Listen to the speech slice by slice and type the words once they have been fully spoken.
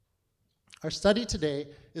Our study today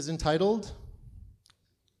is entitled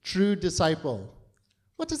True Disciple.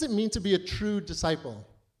 What does it mean to be a true disciple?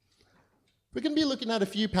 We're going to be looking at a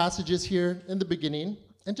few passages here in the beginning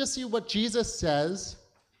and just see what Jesus says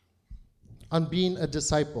on being a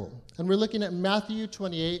disciple. And we're looking at Matthew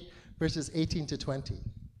 28, verses 18 to 20.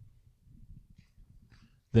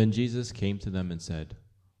 Then Jesus came to them and said,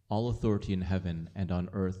 "All authority in heaven and on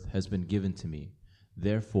earth has been given to me.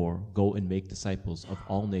 Therefore, go and make disciples of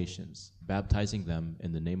all nations, baptizing them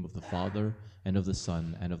in the name of the Father and of the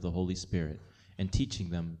Son and of the Holy Spirit, and teaching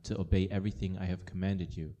them to obey everything I have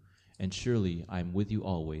commanded you. And surely I am with you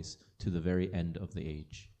always to the very end of the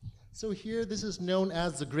age." So here, this is known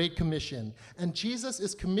as the Great Commission. And Jesus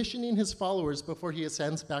is commissioning his followers before he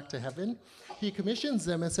ascends back to heaven. He commissions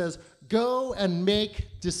them and says, go and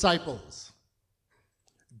make disciples.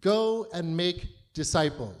 Go and make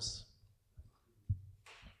disciples.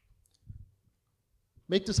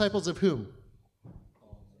 Make disciples of whom?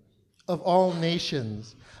 Of all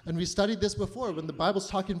nations. And we studied this before. When the Bible's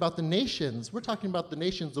talking about the nations, we're talking about the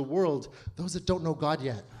nations, the world, those that don't know God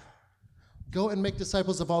yet. Go and make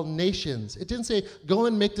disciples of all nations. It didn't say, go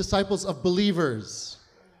and make disciples of believers.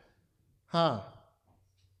 It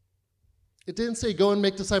didn't say, go and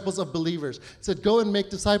make disciples of believers. It said, go and make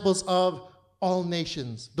disciples of all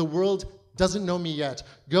nations. The world doesn't know me yet.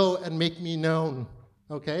 Go and make me known.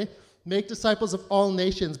 Okay? Make disciples of all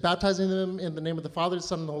nations, baptizing them in the name of the Father, the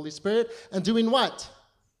Son, and the Holy Spirit, and doing what?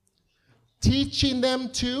 Teaching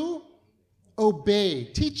them to obey.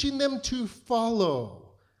 Teaching them to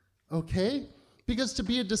follow. Okay? Because to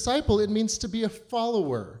be a disciple, it means to be a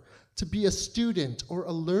follower, to be a student or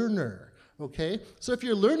a learner. Okay? So if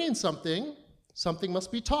you're learning something, something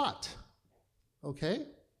must be taught. Okay?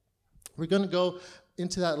 We're going to go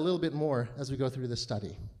into that a little bit more as we go through this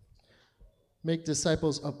study. Make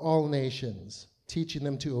disciples of all nations, teaching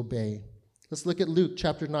them to obey. Let's look at Luke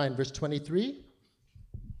chapter 9, verse 23.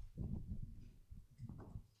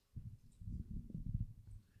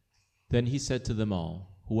 Then he said to them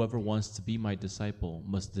all, "Whoever wants to be my disciple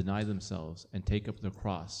must deny themselves and take up their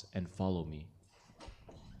cross and follow me."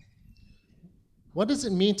 What does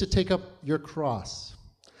it mean to take up your cross?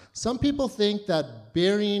 Some people think that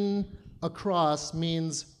bearing a cross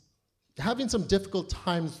means having some difficult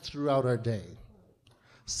times throughout our day,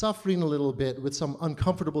 suffering a little bit with some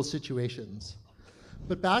uncomfortable situations.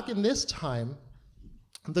 But back in this time,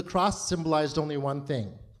 the cross symbolized only one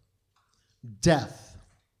thing: death.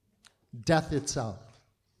 Death itself.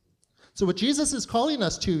 So what Jesus is calling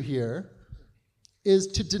us to here is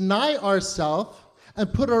to deny ourselves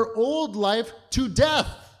and put our old life to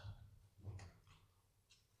death.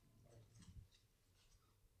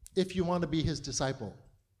 If you want to be his disciple.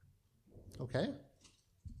 Okay?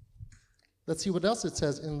 Let's see what else it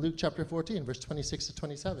says in Luke chapter 14, verse 26 to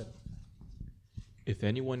 27. "If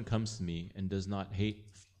anyone comes to me and does not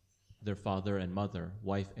hate their father and mother,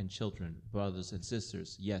 wife and children, brothers and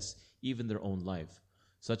sisters, yes, even their own life,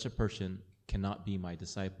 such a person cannot be my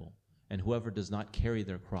disciple. And whoever does not carry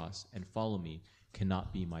their cross and follow me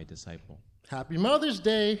cannot be my disciple." Happy Mother's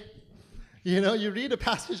Day. You know, you read a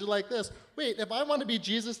passage like this. Wait, if I want to be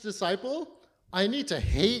Jesus' disciple, I need to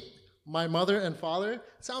hate my mother and father?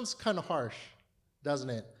 Sounds kind of harsh, doesn't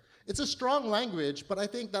it? It's a strong language, but I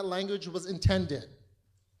think that language was intended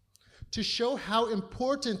to show how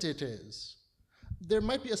important it is. There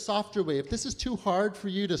might be a softer way. If this is too hard for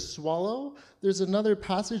you to swallow, there's another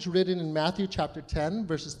passage written in Matthew chapter 10,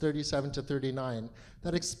 verses 37 to 39,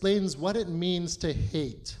 that explains what it means to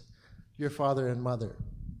hate your father and mother.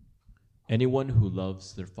 "Anyone who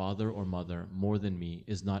loves their father or mother more than me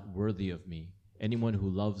is not worthy of me. Anyone who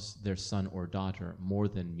loves their son or daughter more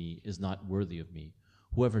than me is not worthy of me.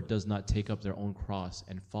 Whoever does not take up their own cross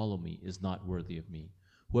and follow me is not worthy of me.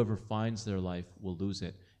 Whoever finds their life will lose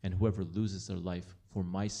it, and whoever loses their life for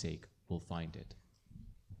my sake will find it."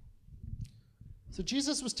 So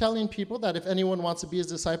Jesus was telling people that if anyone wants to be his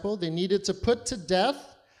disciple, they needed to put to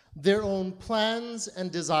death their own plans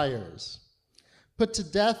and desires. Put to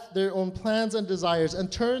death their own plans and desires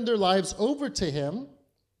and turn their lives over to him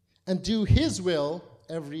and do his will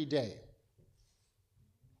every day.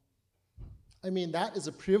 I mean, that is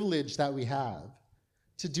a privilege that we have,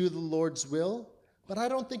 to do the Lord's will, but I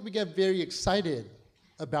don't think we get very excited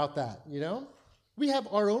about that, you know? We have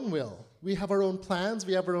our own will. We have our own plans.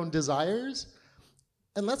 We have our own desires.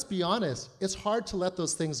 And let's be honest, it's hard to let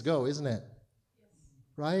those things go, isn't it?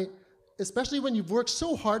 Yes. Right? Especially when you've worked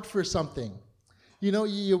so hard for something. You know,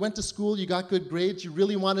 you went to school, you got good grades, you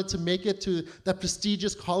really wanted to make it to that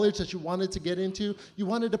prestigious college that you wanted to get into. You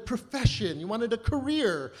wanted a profession, you wanted a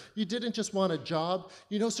career. You didn't just want a job.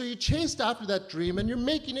 You know, so you chased after that dream and you're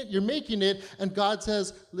making it, and God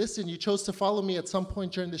says, listen, you chose to follow me at some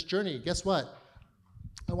point during this journey. Guess what?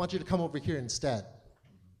 I want you to come over here instead.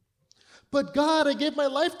 But God, I gave my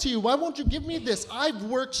life to you. Why won't you give me this? I've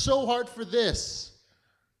worked so hard for this.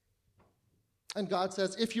 And God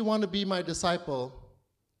says, if you want to be my disciple,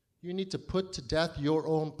 you need to put to death your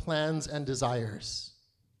own plans and desires.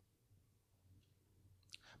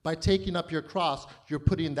 By taking up your cross, you're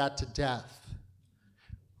putting that to death.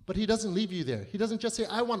 But he doesn't leave you there. He doesn't just say,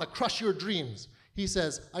 I want to crush your dreams. He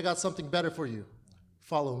says, I got something better for you.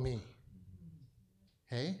 Follow me.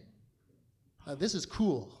 Hey? Now, this is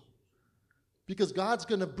cool. Because God's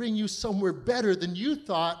going to bring you somewhere better than you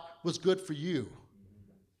thought was good for you.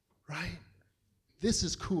 Right? This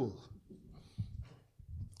is cool.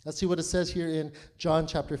 Let's see what it says here in John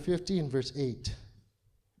chapter 15, verse 8.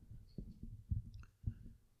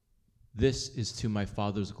 This is to my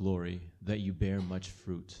Father's glory, that you bear much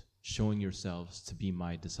fruit, showing yourselves to be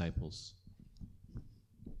my disciples.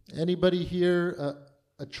 Anybody here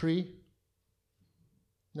a tree?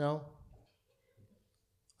 No?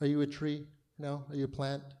 Are you a tree? No? Are you a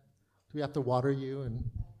plant? Do we have to water you and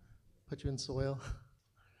put you in soil?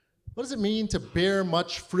 What does it mean to bear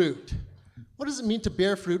much fruit? What does it mean to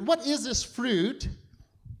bear fruit? What is this fruit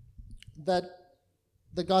that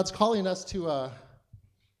God's calling us to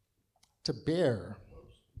bear?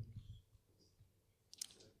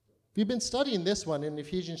 We've been studying this one in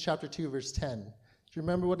Ephesians chapter 2, verse 10. Do you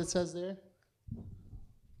remember what it says there?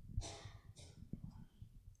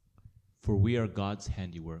 For we are God's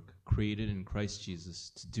handiwork, created in Christ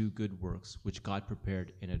Jesus to do good works, which God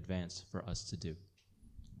prepared in advance for us to do.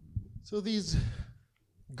 So these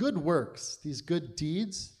good works, these good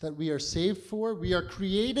deeds that we are saved for, we are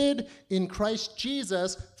created in Christ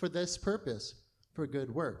Jesus for this purpose, for good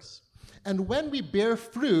works. And when we bear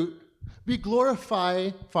fruit, we glorify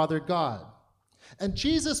Father God. And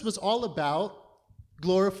Jesus was all about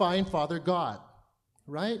glorifying Father God,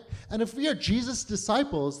 right? And if we are Jesus'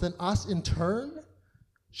 disciples, then us in turn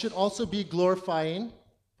should also be glorifying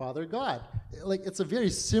Father God. Like, it's a very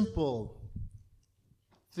simple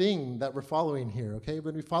thing that we're following here, okay?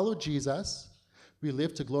 When we follow Jesus, we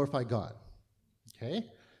live to glorify God, okay?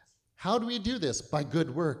 How do we do this? By good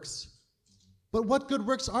works. But what good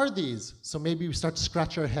works are these? So maybe we start to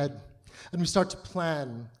scratch our head and we start to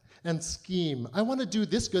plan and scheme. I want to do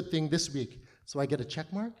this good thing this week, so I get a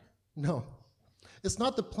check mark? No. It's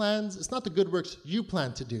not the plans, it's not the good works you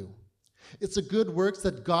plan to do. It's the good works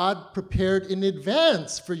that God prepared in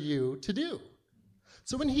advance for you to do.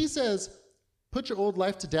 So when he says, put your old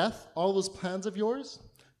life to death, all those plans of yours,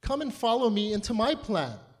 come and follow me into my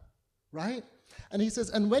plan, right? And he says,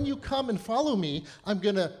 and when you come and follow me, I'm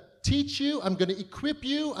going to teach you, I'm going to equip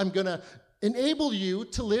you, I'm going to enable you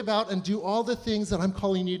to live out and do all the things that I'm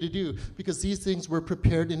calling you to do, because these things were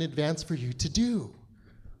prepared in advance for you to do.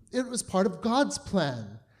 It was part of God's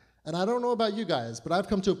plan. And I don't know about you guys, but I've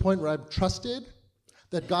come to a point where I've trusted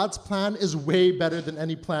that God's plan is way better than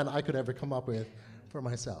any plan I could ever come up with for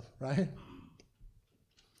myself, right?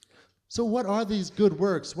 So what are these good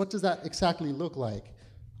works? What does that exactly look like?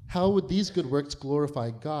 How would these good works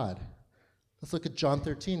glorify God? Let's look at John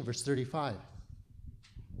 13, verse 35.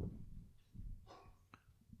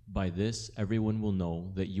 By this, everyone will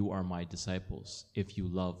know that you are my disciples, if you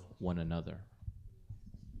love one another.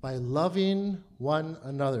 By loving one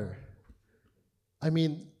another. I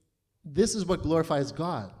mean, this is what glorifies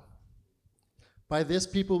God. By this,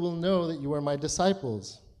 people will know that you are my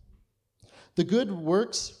disciples. The good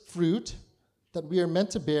works fruit that we are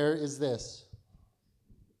meant to bear is this: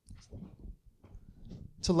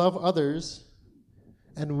 to love others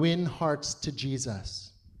and win hearts to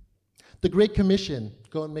Jesus. The Great Commission,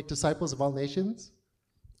 go and make disciples of all nations,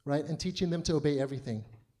 right? And teaching them to obey everything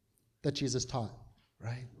that Jesus taught,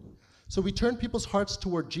 right? So we turn people's hearts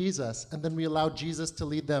toward Jesus, and then we allow Jesus to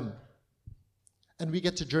lead them. And we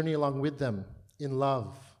get to journey along with them in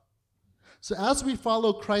love. So as we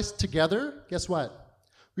follow Christ together, guess what?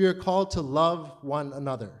 We are called to love one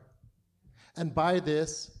another. And by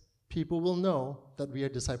this, people will know that we are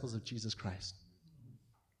disciples of Jesus Christ.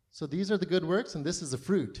 So these are the good works, and this is the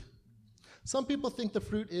fruit. Some people think the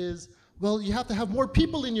fruit is, well, you have to have more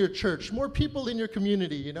people in your church, more people in your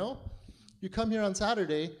community, you know? You come here on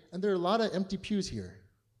Saturday, and there are a lot of empty pews here.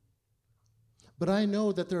 But I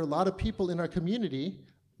know that there are a lot of people in our community,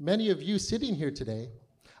 many of you sitting here today.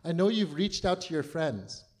 I know you've reached out to your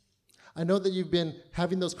friends. I know that you've been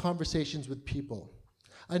having those conversations with people.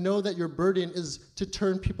 I know that your burden is to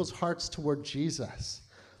turn people's hearts toward Jesus,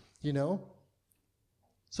 you know?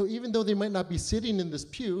 So even though they might not be sitting in this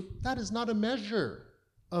pew, that is not a measure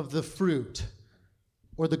of the fruit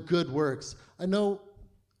or the good works. I know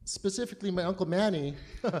specifically my Uncle Manny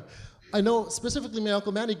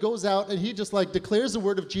goes out and he just like declares the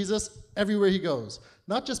word of Jesus everywhere he goes.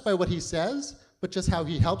 Not just by what he says, but just how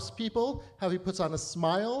he helps people, how he puts on a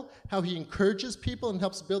smile, how he encourages people and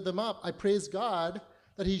helps build them up. I praise God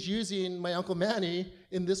that he's using my Uncle Manny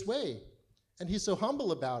in this way. And he's so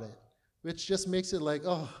humble about it, which just makes it like,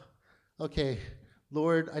 oh, okay,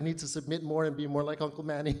 Lord, I need to submit more and be more like Uncle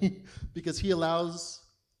Manny because he allows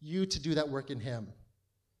you to do that work in him.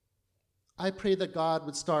 I pray that God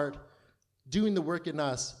would start doing the work in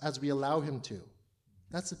us as we allow him to.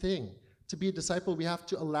 That's the thing. To be a disciple, we have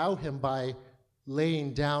to allow him by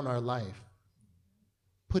laying down our life,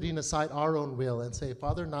 putting aside our own will and say,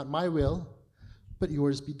 Father, not my will, but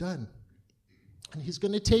yours be done. And he's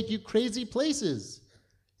going to take you crazy places.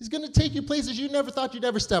 He's going to take you places you never thought you'd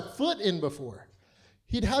ever step foot in before.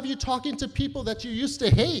 He'd have you talking to people that you used to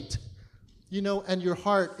hate, you know, and your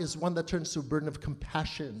heart is one that turns to a burden of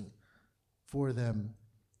compassion for them.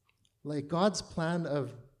 Like God's plan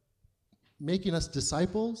of making us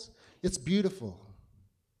disciples, it's beautiful.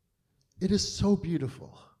 It is so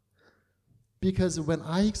beautiful. Because when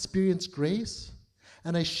I experience grace,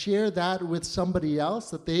 and I share that with somebody else,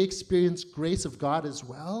 that they experience grace of God as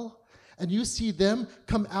well, and you see them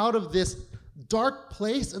come out of this dark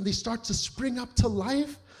place and they start to spring up to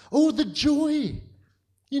life, oh, the joy.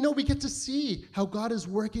 You know, we get to see how God is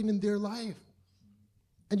working in their life.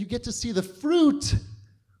 And you get to see the fruit.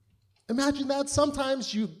 Imagine that.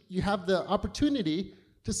 Sometimes you have the opportunity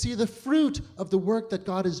to see the fruit of the work that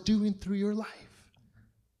God is doing through your life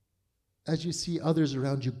as you see others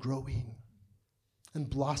around you growing and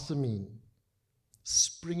blossoming,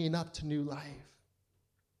 springing up to new life.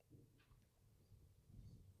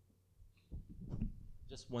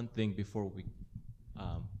 Just one thing before we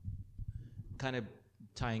kind of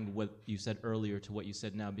tying what you said earlier to what you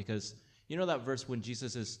said now, because you know that verse when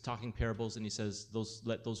Jesus is talking parables and he says,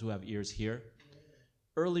 let those who have ears hear?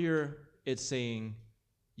 Earlier, it's saying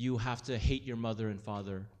you have to hate your mother and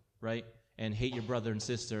father, right? And hate your brother and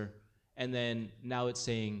sister. And then now it's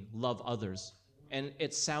saying love others. And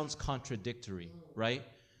it sounds contradictory, right?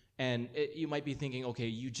 And you might be thinking, okay,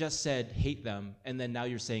 you just said hate them, and then now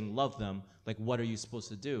you're saying love them. Like, what are you supposed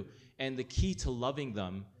to do? And the key to loving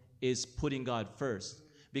them is putting God first.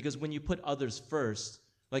 Because when you put others first,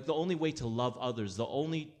 like the only way to love others, the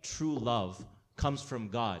only true love comes from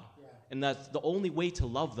God. Yeah. And that's the only way to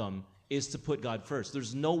love them is to put God first.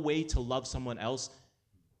 There's no way to love someone else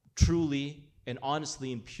truly and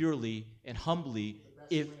honestly and purely and humbly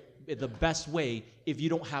the best way if you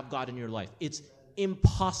don't have God in your life. It's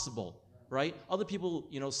impossible, right? Other people,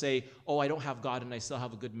 say, oh, I don't have God and I still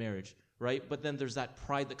have a good marriage, right? But then there's that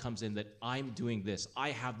pride that comes in that I'm doing this,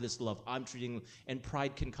 I have this love, I'm treating, and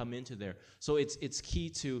pride can come into there. So it's key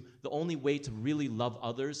to the only way to really love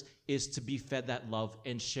others is to be fed that love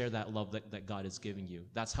and share that love that God is giving you.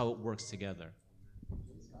 That's how it works together.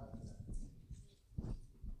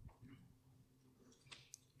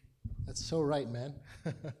 That's so right, man.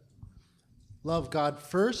 Love God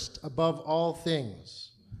first above all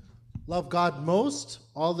things. Love God most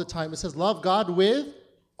all the time. It says love God with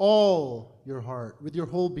all your heart, with your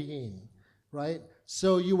whole being, right?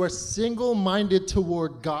 So you are single-minded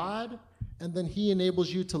toward God, and then he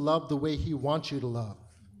enables you to love the way he wants you to love,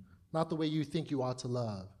 not the way you think you ought to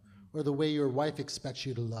love, or the way your wife expects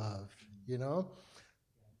you to love, It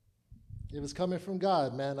was coming from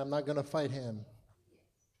God, man. I'm not going to fight him.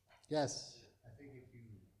 Yes? I think if you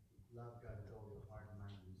love God with all your heart,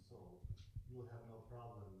 mind, and soul, you will have no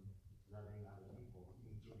problem loving other people,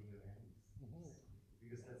 including your enemies. Mm-hmm.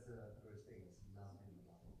 Because that's the first thing, is love him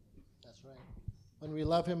above all. That's right. When we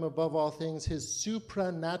love him above all things, his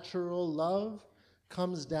supernatural love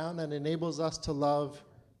comes down and enables us to love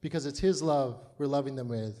because it's his love we're loving them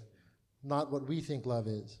with, not what we think love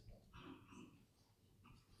is.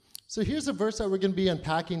 So here's a verse that we're going to be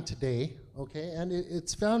unpacking today, okay? And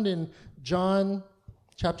it's found in John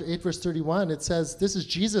chapter 8, verse 31. It says, this is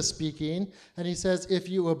Jesus speaking, and he says, if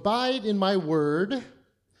you abide in my word,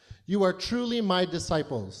 you are truly my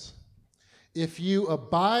disciples. If you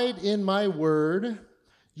abide in my word,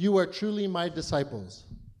 you are truly my disciples.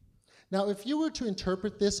 Now, if you were to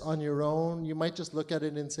interpret this on your own, you might just look at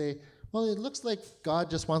it and say, well, it looks like God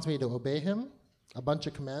just wants me to obey him, a bunch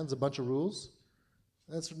of commands, a bunch of rules.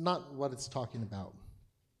 That's not what it's talking about.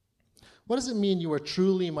 What does it mean you are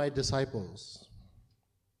truly my disciples?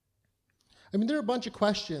 I mean, there are a bunch of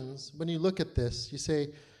questions when you look at this. You say,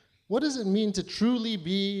 what does it mean to truly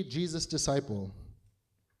be Jesus' disciple?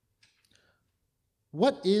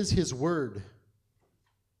 What is his word?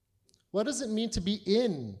 What does it mean to be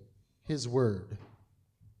in his word?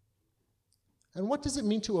 And what does it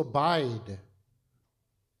mean to abide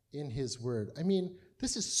in his word? I mean,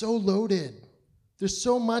 this is so loaded. There's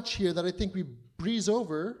so much here that I think we breeze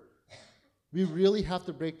over. We really have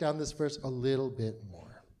to break down this verse a little bit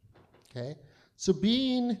more. Okay? So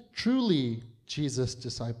being truly Jesus'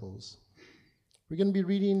 disciples. We're going to be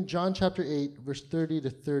reading John chapter 8, verse 30 to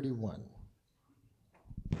 31.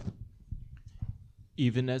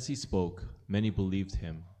 Even as he spoke, many believed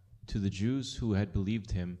him. To the Jews who had believed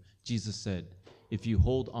him, Jesus said, "If you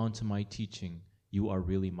hold on to my teaching, you are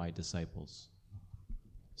really my disciples."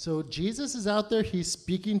 So Jesus is out there, he's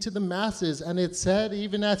speaking to the masses, and it said,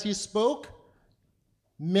 even as he spoke,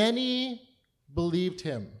 many believed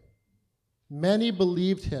him. Many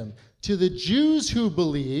believed him. To the Jews who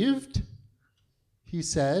believed, he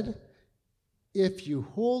said, if you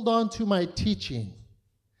hold on to my teaching,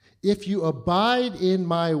 if you abide in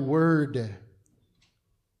my word,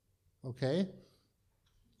 okay,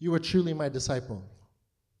 you are truly my disciple.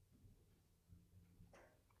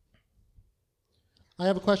 I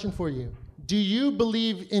have a question for you. Do you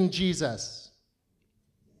believe in Jesus?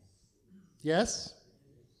 Yes?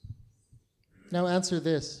 Now answer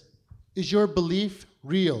this. Is your belief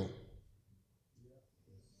real?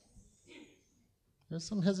 There's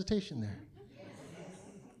some hesitation there.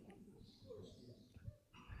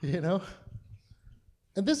 You know?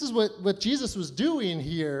 And this is what Jesus was doing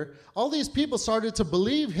here. All these people started to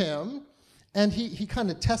believe him, and he kind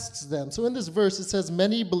of tests them. So in this verse, it says,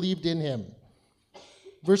 many believed in him.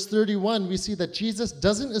 Verse 31, we see that Jesus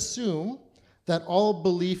doesn't assume that all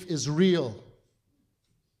belief is real.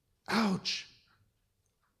 Ouch.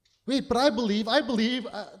 Wait, but I believe,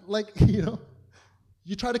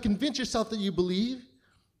 you try to convince yourself that you believe,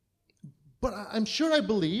 but I'm sure I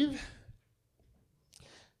believe.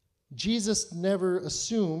 Jesus never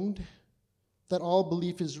assumed that all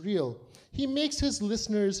belief is real. He makes his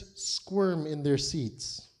listeners squirm in their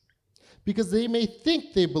seats because they may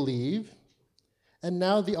think they believe, and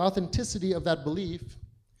now the authenticity of that belief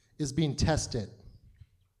is being tested.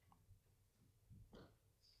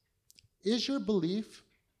 Is your belief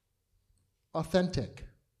authentic?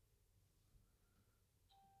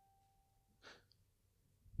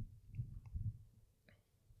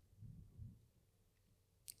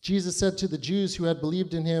 Jesus said to the Jews who had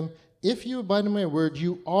believed in him, if you abide in my word,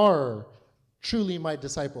 you are truly my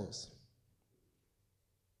disciples.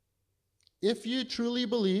 If you truly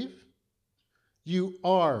believe, you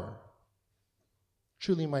are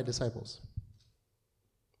truly my disciples.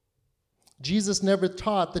 Jesus never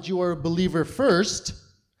taught that you are a believer first,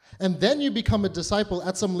 and then you become a disciple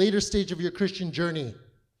at some later stage of your Christian journey.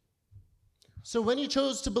 So when you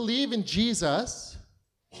chose to believe in Jesus,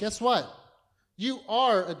 guess what? You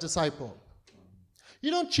are a disciple. You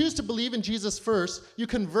don't choose to believe in Jesus first, you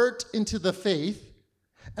convert into the faith,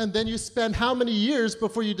 and then you spend how many years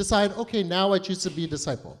before you decide, okay, now I choose to be a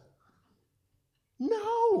disciple?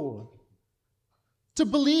 No. To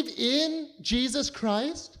believe in Jesus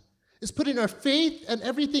Christ is putting our faith and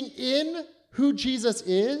everything in who Jesus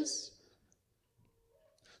is.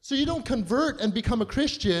 So you don't convert and become a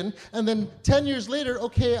Christian, and then 10 years later,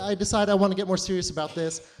 okay, I decide I want to get more serious about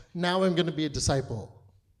this. Now I'm going to be a disciple.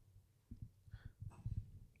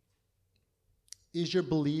 Is your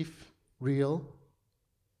belief real?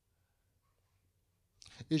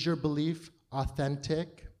 Is your belief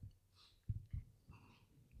authentic?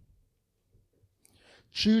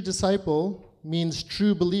 True disciple means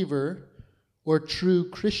true believer, or true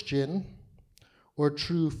Christian, or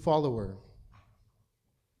true follower.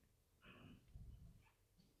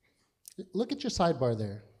 Look at your sidebar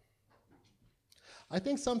there. I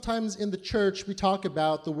think sometimes in the church we talk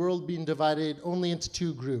about the world being divided only into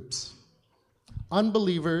two groups,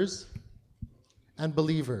 unbelievers and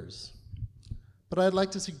believers. But I'd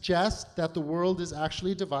like to suggest that the world is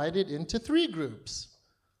actually divided into three groups,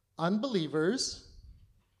 unbelievers,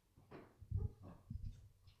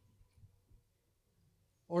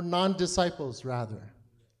 or non-disciples rather.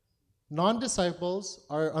 Non-disciples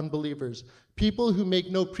are unbelievers, people who make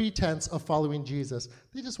no pretense of following Jesus.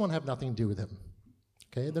 They just want to have nothing to do with him.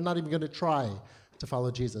 Okay, they're not even going to try to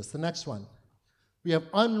follow Jesus. The next one, we have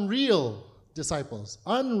unreal disciples.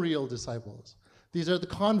 Unreal disciples. These are the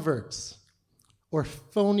converts or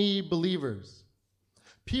phony believers.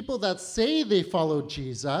 People that say they follow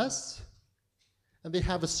Jesus and they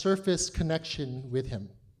have a surface connection with him.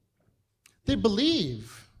 They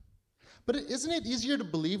believe, But isn't it easier to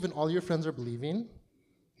believe when all your friends are believing?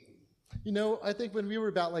 You know, I think when we were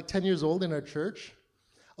about like 10 years old in our church,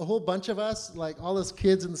 a whole bunch of us, like all us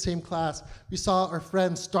kids in the same class, we saw our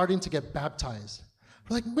friends starting to get baptized.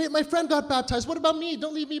 We're like, wait, my friend got baptized. What about me?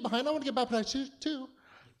 Don't leave me behind. I want to get baptized too.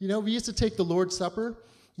 You know, we used to take the Lord's Supper.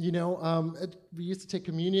 You know, we used to take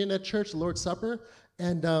communion at church, the Lord's Supper.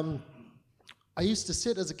 And I used to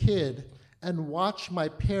sit as a kid and watch my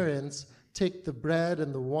parents take the bread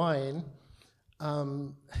and the wine.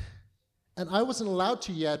 And I wasn't allowed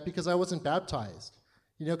to yet because I wasn't baptized.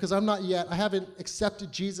 You know, because I haven't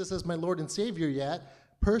accepted Jesus as my Lord and Savior yet,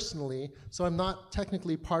 personally, so I'm not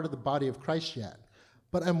technically part of the body of Christ yet.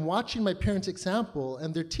 But I'm watching my parents' example,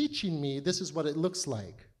 and they're teaching me this is what it looks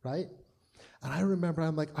like, right? And I remember,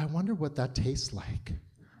 I'm like, I wonder what that tastes like.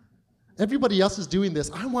 Everybody else is doing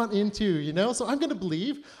this. I want in too, you know? So I'm going to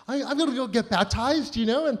believe. I'm going to go get baptized, you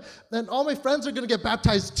know? And all my friends are going to get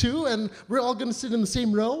baptized too, and we're all going to sit in the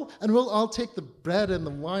same row, and we'll all take the bread and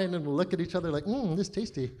the wine, and we'll look at each other like, this is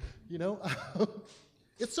tasty, you know?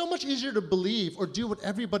 It's so much easier to believe or do what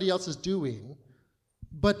everybody else is doing,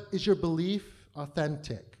 but is your belief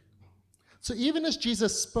authentic? So even as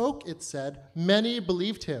Jesus spoke, it said, many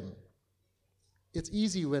believed him. It's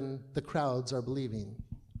easy when the crowds are believing,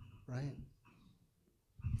 right?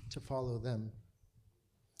 To follow them.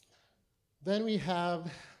 Then we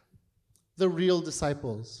have the real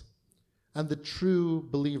disciples and the true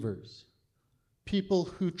believers, people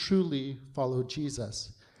who truly follow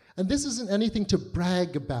Jesus. And this isn't anything to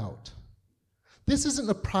brag about. This isn't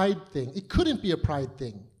a pride thing. It couldn't be a pride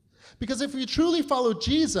thing. Because if you truly follow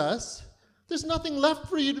Jesus, there's nothing left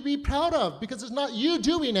for you to be proud of because it's not you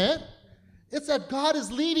doing it. It's that God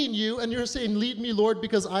is leading you, and you're saying, lead me, Lord,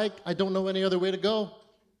 because I don't know any other way to go.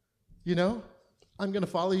 You know? I'm going to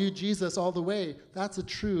follow you, Jesus, all the way. That's a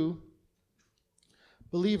true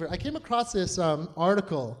believer. I came across this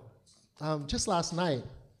article just last night.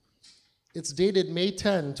 It's dated May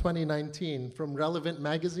 10, 2019, from Relevant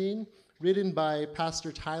Magazine, written by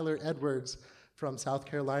Pastor Tyler Edwards from South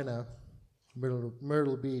Carolina,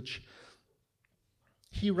 Myrtle Beach.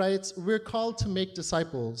 He writes, we're called to make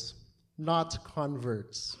disciples, not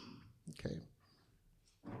converts. Okay.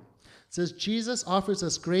 It says, Jesus offers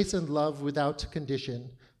us grace and love without condition,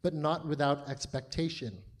 but not without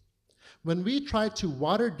expectation. When we try to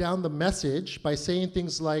water down the message by saying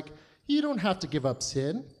things like, you don't have to give up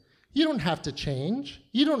sin, you don't have to change,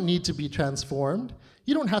 you don't need to be transformed,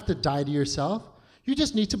 you don't have to die to yourself, you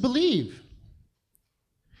just need to believe.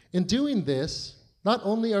 In doing this, not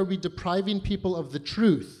only are we depriving people of the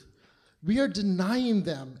truth, we are denying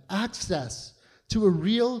them access to a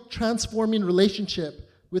real transforming relationship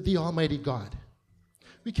with the Almighty God.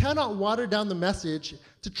 We cannot water down the message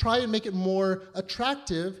to try and make it more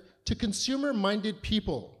attractive to consumer-minded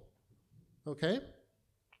people, okay?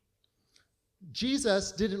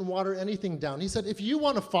 Jesus didn't water anything down. He said, if you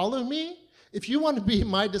want to follow me, if you want to be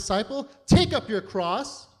my disciple, take up your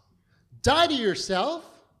cross, die to yourself,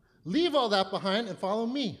 leave all that behind, and follow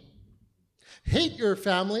me. Hate your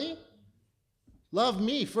family, love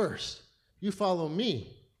me first. You follow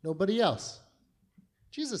me, nobody else.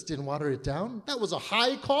 Jesus didn't water it down. That was a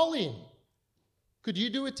high calling. Could you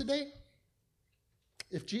do it today?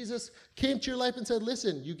 If Jesus came to your life and said,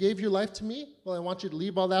 listen, you gave your life to me, well, I want you to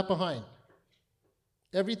leave all that behind.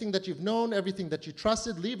 Everything that you've known, everything that you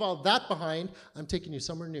trusted, leave all that behind. I'm taking you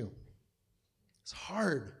somewhere new. It's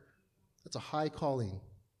hard. That's a high calling.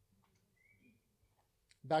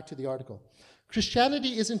 Back to the article.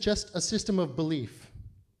 Christianity isn't just a system of belief.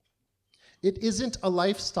 It isn't a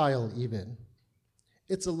lifestyle even.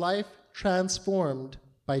 It's a life transformed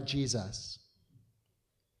by Jesus.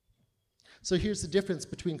 So here's the difference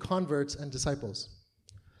between converts and disciples.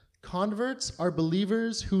 Converts are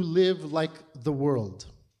believers who live like the world.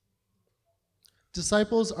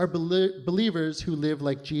 Disciples are believers who live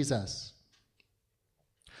like Jesus.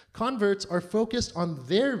 Converts are focused on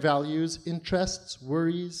their values, interests,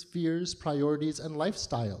 worries, fears, priorities, and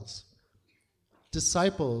lifestyles.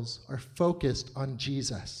 Disciples are focused on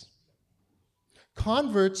Jesus.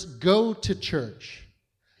 Converts go to church.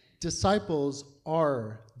 Disciples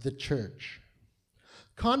are the church.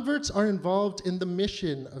 Converts are involved in the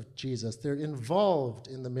mission of Jesus. They're involved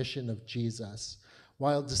in the mission of Jesus,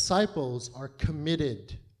 while disciples are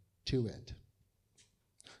committed to it.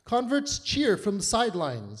 Converts cheer from the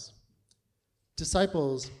sidelines.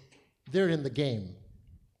 Disciples, they're in the game.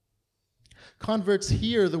 Converts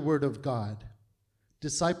hear the word of God.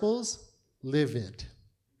 Disciples live it.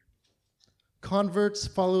 Converts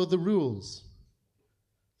follow the rules.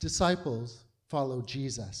 Disciples follow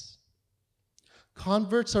Jesus.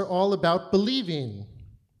 Converts are all about believing.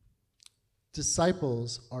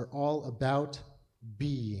 Disciples are all about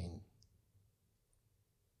being.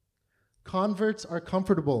 Converts are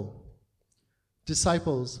comfortable.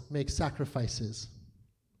 Disciples make sacrifices.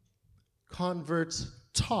 Converts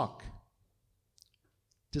talk.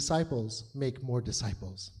 Disciples make more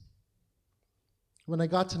disciples. When I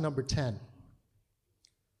got to number 10,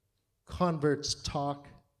 converts talk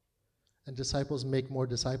and disciples make more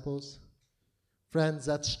disciples, friends,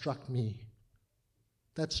 that struck me.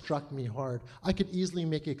 That struck me hard. I could easily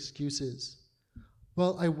make excuses.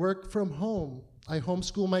 Well, I work from home. I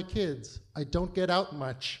homeschool my kids. I don't get out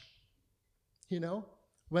much.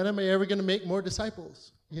 When am I ever going to make more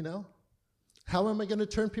disciples? How am I going to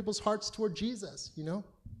turn people's hearts toward Jesus?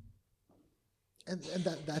 And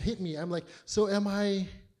that hit me. I'm like, so am I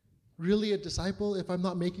really a disciple if I'm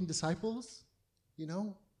not making disciples? It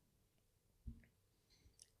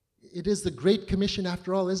is the Great Commission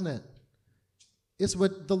after all, isn't it? It's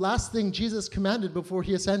what the last thing Jesus commanded before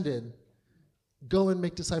he ascended. Go and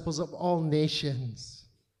make disciples of all nations.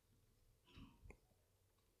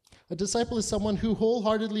 A disciple is someone who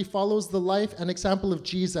wholeheartedly follows the life and example of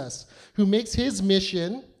Jesus, who makes his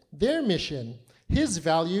mission their mission, his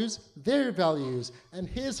values their values, and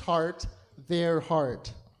his heart their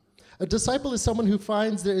heart. A disciple is someone who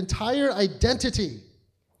finds their entire identity,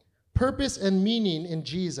 purpose, and meaning in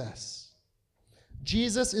Jesus.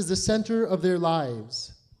 Jesus is the center of their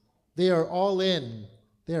lives. They are all in.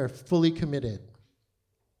 They are fully committed.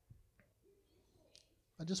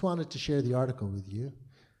 I just wanted to share the article with you.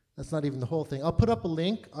 That's not even the whole thing. I'll put up a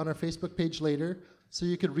link on our Facebook page later so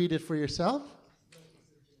you could read it for yourself.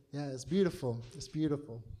 Yeah, it's beautiful. It's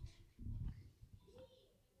beautiful.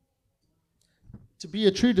 To be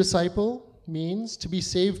a true disciple means to be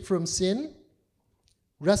saved from sin,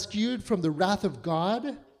 rescued from the wrath of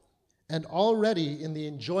God, and already in the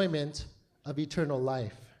enjoyment of eternal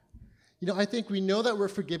life. I think we know that we're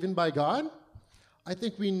forgiven by God. I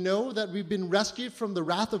think we know that we've been rescued from the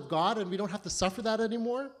wrath of God and we don't have to suffer that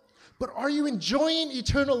anymore. But are you enjoying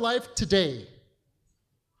eternal life today?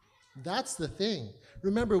 That's the thing.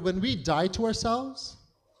 Remember, when we die to ourselves,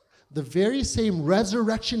 the very same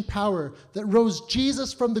resurrection power that rose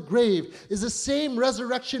Jesus from the grave is the same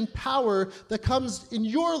resurrection power that comes in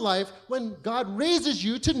your life when God raises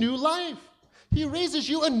you to new life. He raises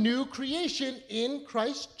you a new creation in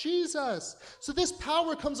Christ Jesus. So this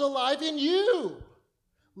power comes alive in you.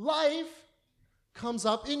 Life comes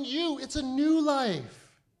up in you. It's a new life.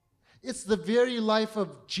 It's the very life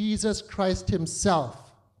of Jesus Christ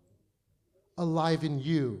himself alive in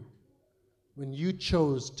you when you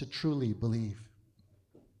chose to truly believe.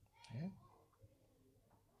 Okay?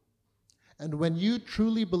 And when you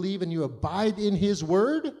truly believe and you abide in his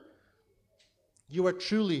word, you are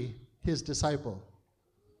truly his disciple.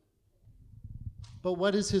 But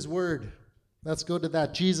what is his word? Let's go to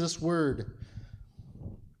that. Jesus' word.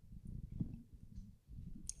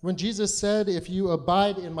 When Jesus said, if you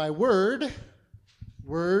abide in my word,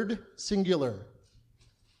 word singular,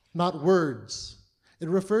 not words. It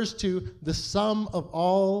refers to the sum of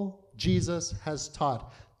all Jesus has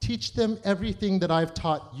taught. Teach them everything that I've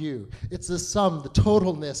taught you. It's the sum, the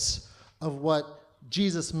totalness of what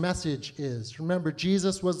Jesus' message is. Remember,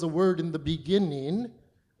 Jesus was the Word in the beginning,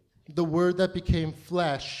 the Word that became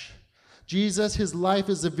flesh. Jesus, his life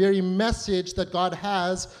is the very message that God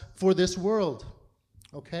has for this world.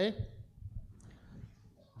 Okay?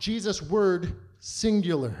 Jesus' word,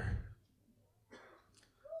 singular.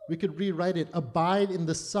 We could rewrite it, abide in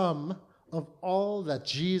the sum of all that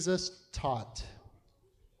Jesus taught.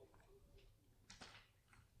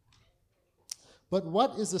 But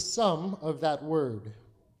what is the sum of that word?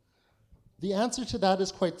 The answer to that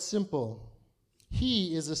is quite simple.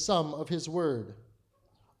 He is the sum of his word.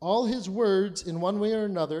 All his words, in one way or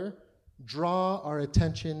another, draw our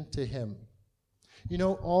attention to him.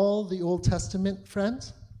 All the Old Testament,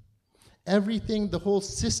 friends, everything, the whole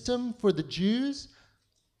system for the Jews,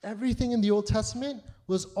 everything in the Old Testament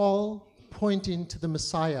was all pointing to the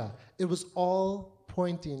Messiah. It was all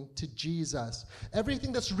pointing to Jesus.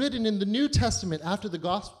 Everything that's written in the New Testament after the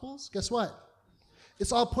Gospels, guess what?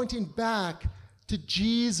 It's all pointing back to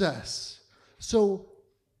Jesus. So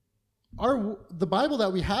the Bible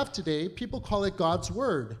that we have today, people call it God's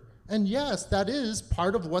Word. And yes, that is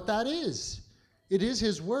part of what that is. It is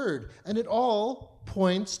his word. And it all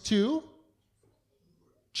points to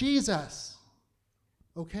Jesus.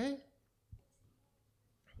 Okay?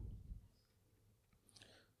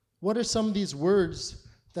 What are some of these words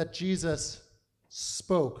that Jesus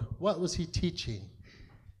spoke? What was he teaching?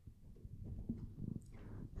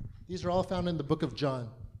 These are all found in the book of John.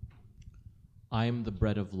 I am the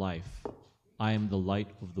bread of life. I am the light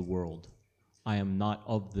of the world. I am not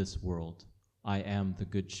of this world. I am the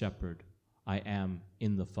good shepherd. I am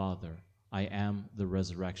in the Father. I am the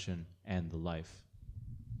resurrection and the life.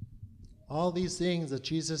 All these things that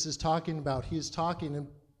Jesus is talking about, he's talking and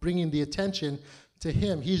bringing the attention to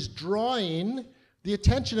him. He's drawing the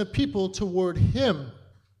attention of people toward him.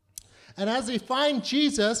 And as they find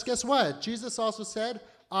Jesus, guess what? Jesus also said,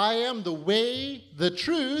 I am the way, the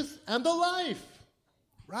truth, and the life.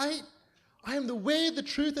 Right? I am the way, the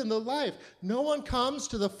truth, and the life. No one comes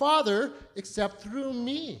to the Father except through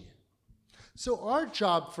me. So our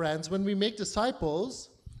job, friends, when we make disciples,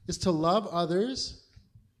 is to love others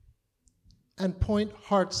and point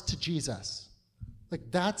hearts to Jesus. Like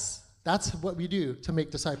that's what we do to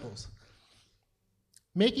make disciples.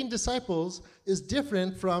 Making disciples is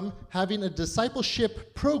different from having a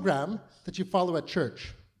discipleship program that you follow at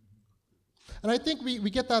church. And I think we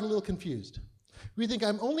get that a little confused. We think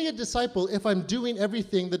I'm only a disciple if I'm doing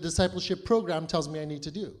everything the discipleship program tells me I need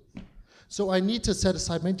to do. So I need to set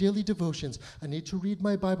aside my daily devotions. I need to read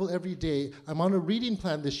my Bible every day. I'm on a reading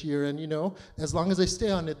plan this year, and as long as I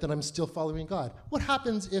stay on it, then I'm still following God. What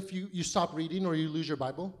happens if you stop reading or you lose your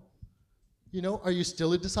Bible? Are you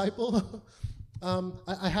still a disciple?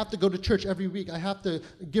 I have to go to church every week. I have to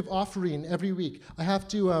give offering every week. I have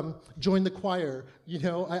to join the choir.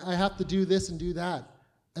 I have to do this and do that.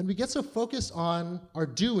 And we get so focused on our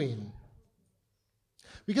doing.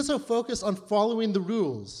 We get so focused on following the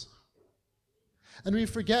rules. And we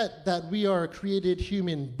forget that we are created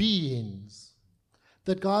human beings,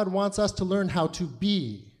 that God wants us to learn how to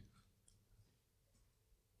be.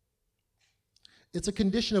 It's a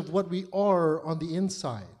condition of what we are on the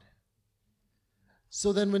inside.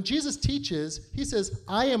 So then when Jesus teaches, he says,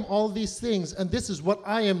 I am all these things, and this is what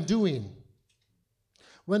I am doing.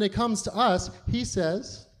 When it comes to us, he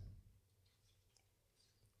says,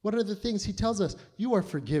 what are the things he tells us? You are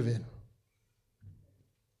forgiven.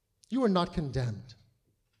 You are not condemned.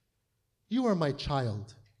 You are my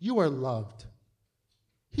child. You are loved.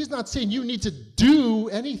 He's not saying you need to do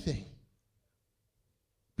anything,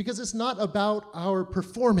 because it's not about our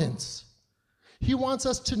performance. He wants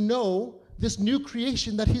us to know this new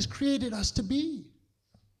creation that he's created us to be.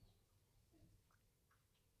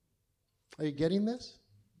 Are you getting this?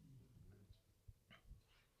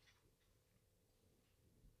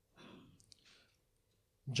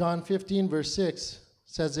 John 15, verse 6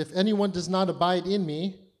 says, if anyone does not abide in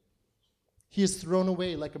me, he is thrown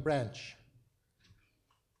away like a branch.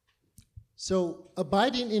 So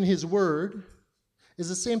abiding in his word is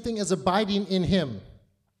the same thing as abiding in him.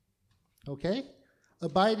 Okay?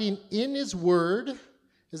 Abiding in his word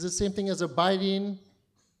is the same thing as abiding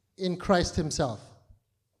in Christ himself.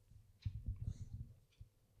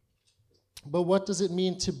 But what does it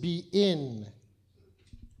mean to be in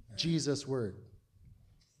Jesus' word?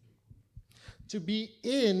 To be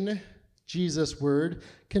in Jesus' word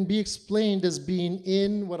can be explained as being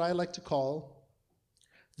in what I like to call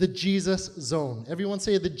the Jesus zone. Everyone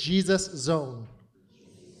say the Jesus zone.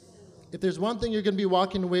 If there's one thing you're going to be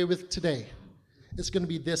walking away with today, it's going to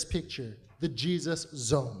be this picture, the Jesus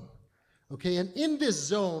zone. Okay, and in this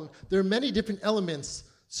zone, there are many different elements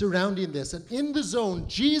surrounding this. And in the zone,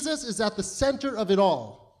 Jesus is at the center of it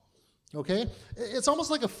all. Okay, it's almost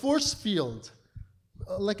like a force field,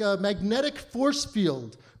 like a magnetic force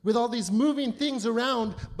field with all these moving things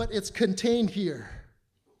around, but it's contained here.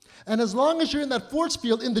 And as long as you're in that force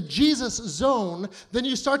field, in the Jesus zone, then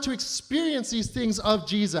you start to experience these things of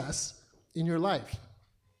Jesus in your life.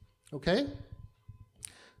 Okay?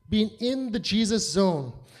 Being in the Jesus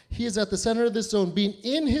zone. He is at the center of this zone. Being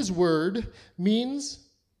in his word means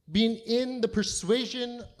being in the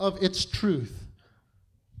persuasion of its truth.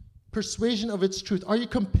 Persuasion of its truth. Are you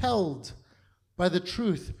compelled by the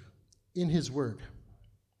truth in his word?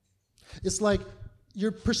 It's like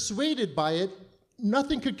you're persuaded by it.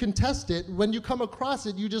 Nothing could contest it. When you come across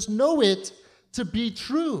it, you just know it to be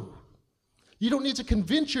true. You don't need to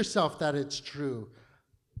convince yourself that it's true.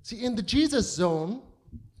 See, in the Jesus zone,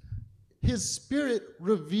 his spirit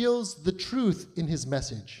reveals the truth in his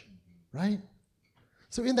message, right?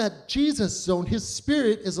 So in that Jesus zone, his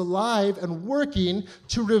spirit is alive and working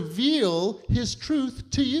to reveal his truth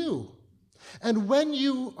to you. And when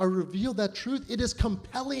you are revealed that truth, it is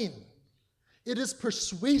compelling. It is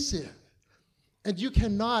persuasive. And you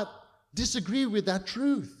cannot disagree with that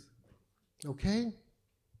truth, okay?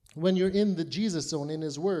 When you're in the Jesus zone, in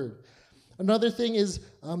his word. Another thing is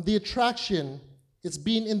the attraction. It's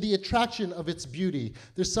being in the attraction of its beauty.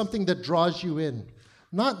 There's something that draws you in.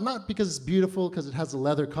 Not because it's beautiful, because it has a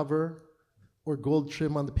leather cover, or gold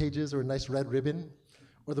trim on the pages, or a nice red ribbon,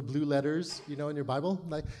 or the blue letters, in your Bible.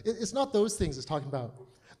 Like it's not those things it's talking about.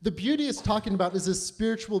 The beauty it's talking about is a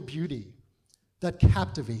spiritual beauty that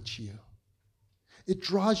captivates you. It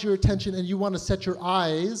draws your attention, and you want to set your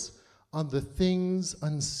eyes on the things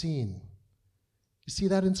unseen. You see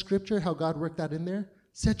that in Scripture, how God worked that in there?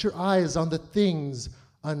 Set your eyes on the things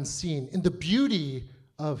unseen, in the beauty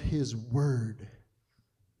of His Word.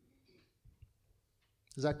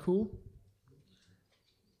 Is that cool?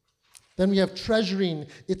 Then we have treasuring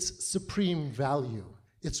its supreme value,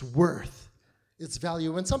 its worth, its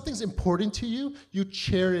value. When something's important to you, you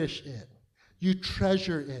cherish it. You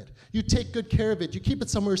treasure it. You take good care of it. You keep it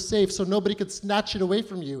somewhere safe so nobody could snatch it away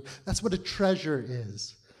from you. That's what a treasure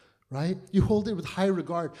is, right? You hold it with high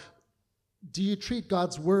regard. Do you treat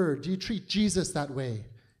God's word? Do you treat Jesus that way?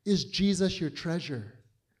 Is Jesus your treasure?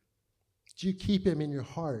 Do you keep him in your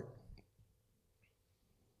heart?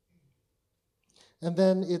 And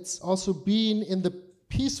then it's also being in the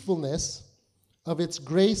peacefulness of its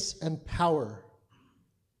grace and power.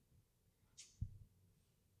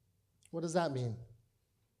 What does that mean?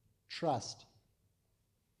 Trust.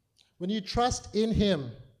 When you trust in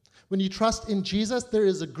him, when you trust in Jesus, there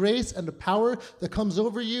is a grace and a power that comes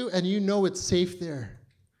over you, and you know it's safe there.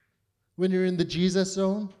 When you're in the Jesus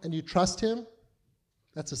zone and you trust him,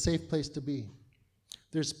 that's a safe place to be.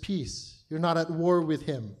 There's peace. You're not at war with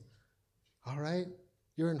him. All right?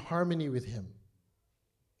 You're in harmony with him.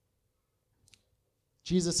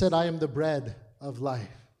 Jesus said, I am the bread of life,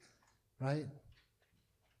 right?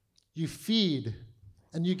 You feed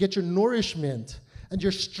and you get your nourishment and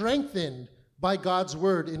you're strengthened by God's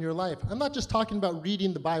word in your life. I'm not just talking about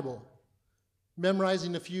reading the Bible,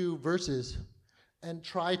 memorizing a few verses, and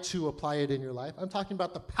try to apply it in your life. I'm talking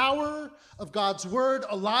about the power of God's word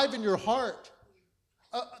alive in your heart.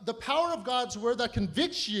 The power of God's word that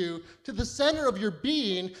convicts you to the center of your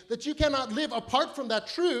being, that you cannot live apart from that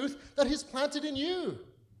truth that he's planted in you.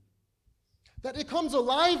 That it comes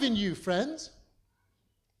alive in you, friends.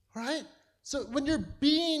 Right? So when you're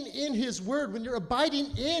being in his word, when you're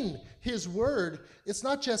abiding in his word, it's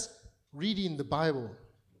not just reading the Bible.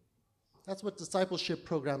 That's what discipleship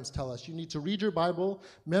programs tell us. You need to read your Bible,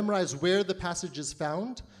 memorize where the passage is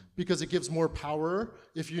found, because it gives more power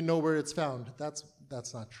if you know where it's found. That's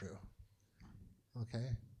not true. Okay?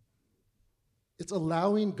 It's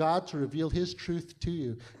allowing God to reveal his truth to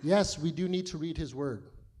you. Yes, we do need to read his word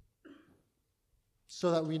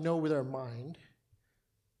so that we know with our mind.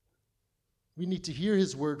 We need to hear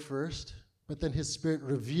his word first, but then his Spirit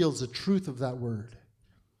reveals the truth of that word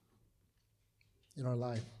in our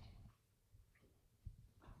life.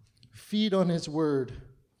 Feed on his word.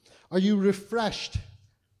 Are you refreshed?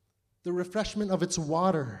 The refreshment of its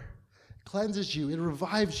water cleanses you. It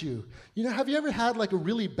revives you. You know, have you ever had like a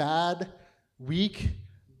really bad week?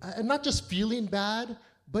 And not just feeling bad,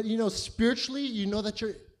 but you know, spiritually, you know that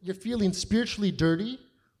you're feeling spiritually dirty,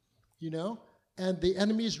 you know? And the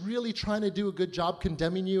enemy is really trying to do a good job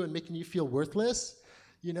condemning you and making you feel worthless,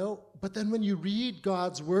 you know? But then when you read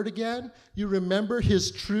God's word again, you remember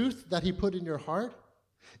his truth that he put in your heart.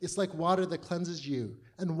 It's like water that cleanses you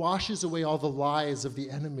and washes away all the lies of the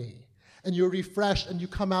enemy. And you're refreshed and you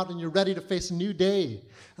come out and you're ready to face a new day.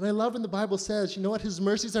 And I love when the Bible says, you know what? His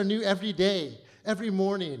mercies are new every day, every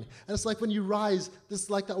morning. And it's like when you rise, this is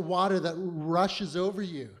like that water that rushes over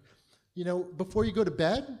you. You know, before you go to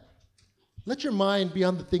bed, let your mind be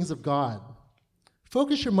on the things of God.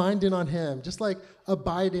 Focus your mind in on him, just like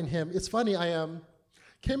abide in him. It's funny, I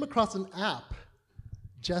came across an app.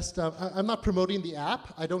 I'm not promoting the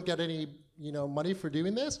app. I don't get any money for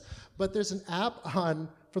doing this, but there's an app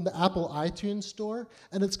from the Apple iTunes store,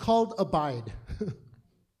 and it's called Abide.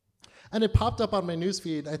 And it popped up on my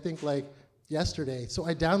newsfeed, I think like yesterday. So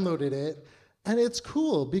I downloaded it, and it's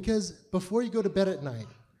cool because before you go to bed at night,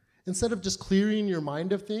 instead of just clearing your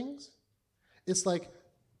mind of things, it's like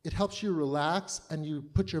it helps you relax and you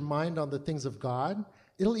put your mind on the things of God.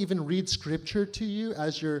 It'll even read scripture to you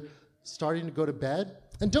as you're starting to go to bed.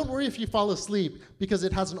 And don't worry if you fall asleep, because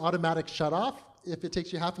it has an automatic shut off. If it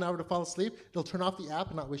takes you half an hour to fall asleep, it'll turn off the app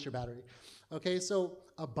and not waste your battery. Okay, so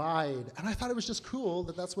abide. And I thought it was just cool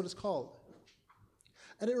that that's what it's called.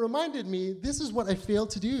 And it reminded me, this is what I fail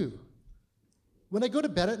to do. When I go to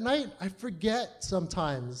bed at night, I forget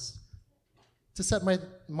sometimes to set my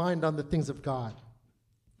mind on the things of God.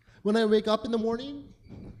 When I wake up in the morning,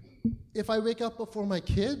 if I wake up before my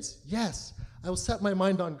kids, yes, I will set my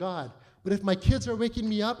mind on God. But if my kids are waking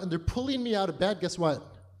me up and they're pulling me out of bed, guess what?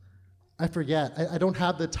 I forget. I don't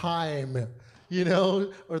have the time,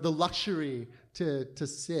 or the luxury to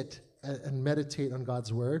sit and meditate on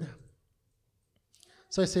God's word.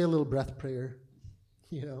 So I say a little breath prayer,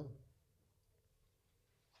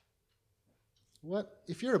 What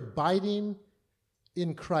if you're abiding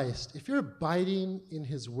in Christ, if you're abiding in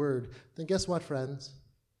his word, then guess what, friends?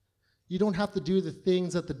 You don't have to do the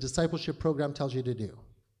things that the discipleship program tells you to do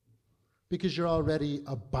because you're already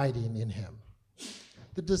abiding in him.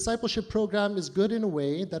 The discipleship program is good in a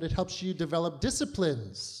way that it helps you develop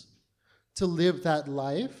disciplines to live that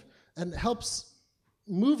life and helps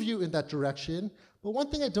move you in that direction. But one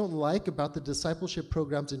thing I don't like about the discipleship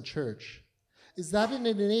programs in church is that it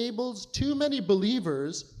enables too many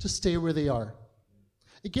believers to stay where they are.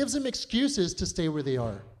 It gives them excuses to stay where they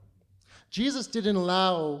are. Jesus didn't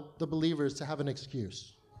allow the believers to have an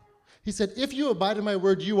excuse. He said, if you abide in my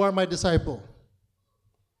word, you are my disciple.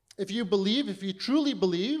 If you truly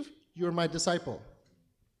believe, you are my disciple.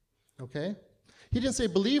 Okay? He didn't say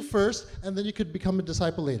believe first, and then you could become a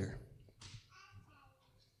disciple later.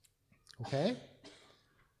 Okay?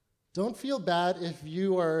 Don't feel bad if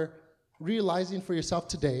you are realizing for yourself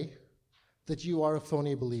today that you are a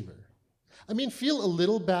phony believer. I mean, feel a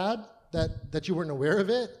little bad that you weren't aware of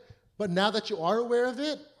it, but now that you are aware of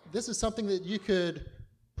it, this is something that you could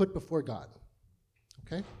put before God.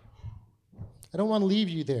 Okay? I don't want to leave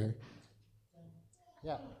you there.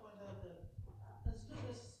 Yeah. I want to point out that as good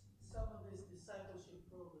as some of these discipleship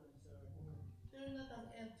programs are, they're not an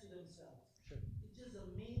end to themselves. Sure. It's just a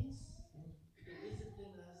means to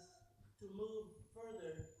discipline us to move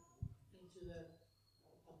further into that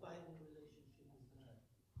abiding relationship with God.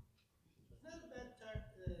 It's not a bad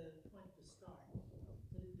point to start,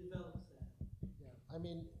 but it develops that. Yeah. I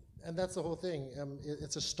mean, and that's the whole thing.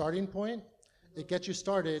 It's a starting point. It gets you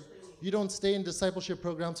started. You don't stay in discipleship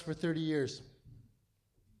programs for 30 years.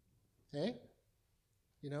 Okay?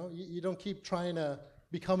 You know, you don't keep trying to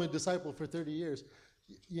become a disciple for 30 years.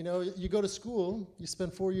 You know, you go to school, you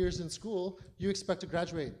spend 4 years in school, you expect to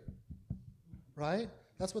graduate. Right?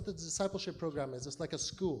 That's what the discipleship program is. It's like a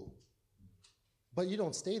school. But you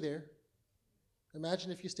don't stay there.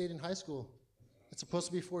 Imagine if you stayed in high school. It's supposed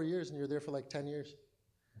to be 4 years and you're there for like 10 years.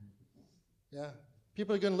 Yeah.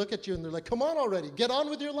 People are going to look at you and they're like, come on already, get on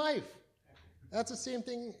with your life. That's the same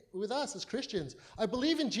thing with us as Christians. I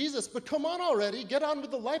believe in Jesus, but come on already, get on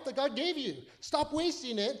with the life that God gave you. Stop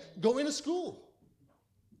wasting it, go into school.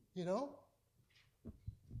 You know?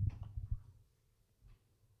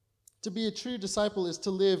 To be a true disciple is to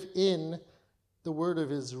live in the word of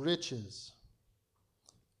his riches.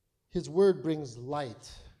 His word brings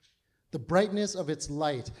light. The brightness of its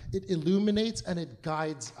light. It illuminates and it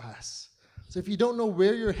guides us. So if you don't know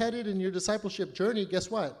where you're headed in your discipleship journey,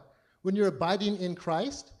 guess what? When you're abiding in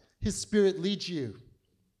Christ, his Spirit leads you.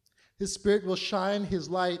 His Spirit will shine his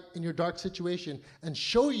light in your dark situation and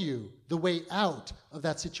show you the way out of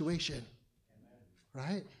that situation.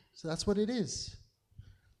 Right? So that's what it is.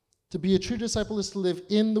 To be a true disciple is to live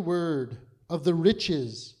in the word of the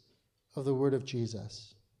riches of the word of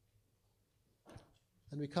Jesus.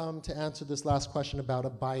 And we come to answer this last question about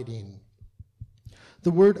abiding. The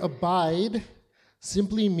word abide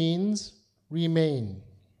simply means remain.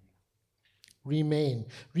 Remain.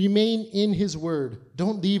 Remain in his word.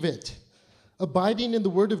 Don't leave it. Abiding in the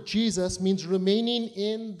word of Jesus means remaining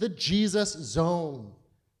in the Jesus zone.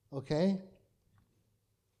 Okay?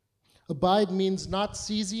 Abide means not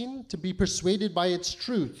ceasing to be persuaded by its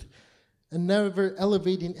truth and never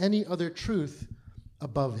elevating any other truth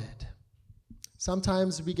above it.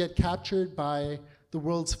 Sometimes we get captured by the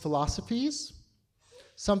world's philosophies.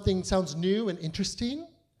 Something sounds new and interesting,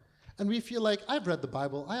 and we feel like, I've read the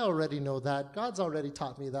Bible, I already know that, God's already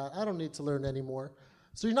taught me that, I don't need to learn anymore.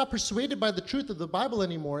 So you're not persuaded by the truth of the Bible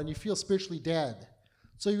anymore, and you feel spiritually dead.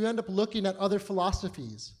 So you end up looking at other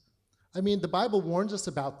philosophies. I mean, the Bible warns us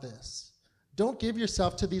about this. Don't give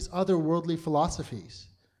yourself to these other worldly philosophies.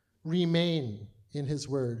 Remain in his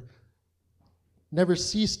word. Never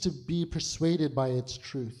cease to be persuaded by its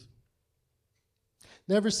truth.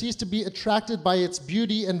 Never cease to be attracted by its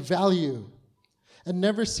beauty and value, and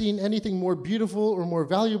never seen anything more beautiful or more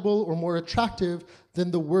valuable or more attractive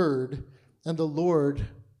than the word and the Lord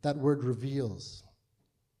that word reveals.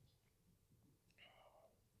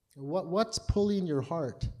 What's pulling your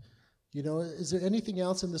heart? You know, is there anything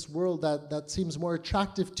else in this world that seems more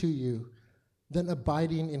attractive to you than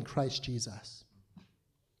abiding in Christ Jesus?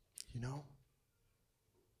 You know?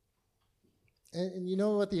 And you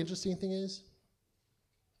know what the interesting thing is?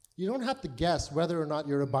 You don't have to guess whether or not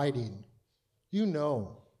you're abiding. You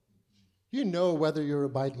know. You know whether you're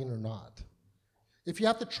abiding or not. If you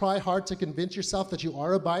have to try hard to convince yourself that you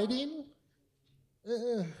are abiding,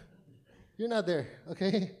 you're not there,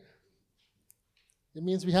 okay? It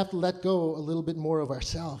means we have to let go a little bit more of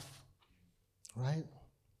ourselves, right?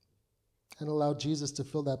 And allow Jesus to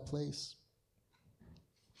fill that place.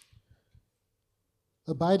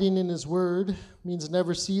 Abiding in his word means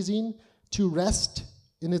never ceasing to rest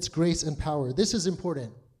in its grace and power. This is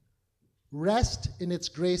important. Rest in its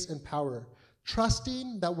grace and power.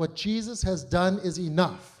 Trusting that what Jesus has done is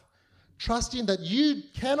enough. Trusting that you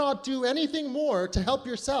cannot do anything more to help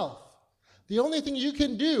yourself. The only thing you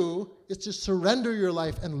can do is to surrender your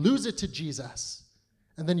life and lose it to Jesus.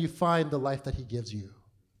 And then you find the life that he gives you.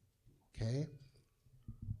 Okay?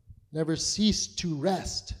 Never cease to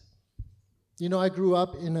rest. You know, I grew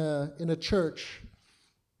up in a church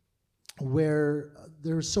where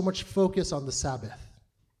there was so much focus on the Sabbath.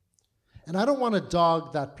 And I don't want to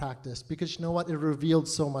dog that practice because you know what? It revealed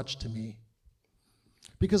so much to me.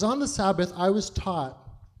 Because on the Sabbath, I was taught,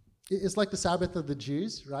 it's like the Sabbath of the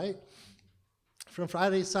Jews, right? From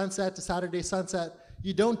Friday sunset to Saturday sunset,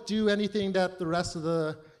 you don't do anything that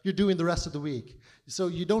you're doing the rest of the week. So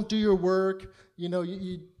you don't do your work, you know,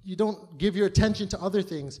 you don't give your attention to other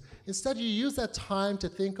things. Instead, you use that time to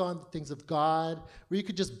think on the things of God, where you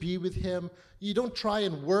could just be with him. You don't try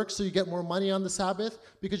and work so you get more money on the Sabbath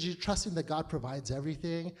because you're trusting that God provides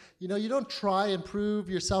everything. You know, you don't try and prove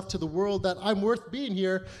yourself to the world that I'm worth being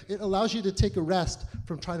here. It allows you to take a rest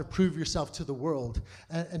from trying to prove yourself to the world.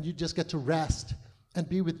 And you just get to rest and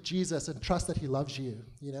be with Jesus and trust that he loves you,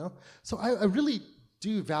 you know? So I really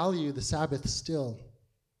do value the Sabbath still.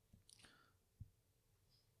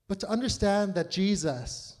 But to understand that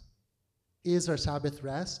Jesus is our Sabbath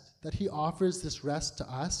rest, that he offers this rest to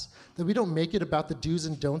us, that we don't make it about the do's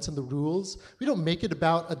and don'ts and the rules. We don't make it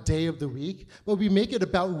about a day of the week, but we make it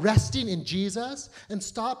about resting in Jesus and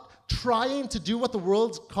stop trying to do what the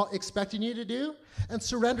world's expecting you to do and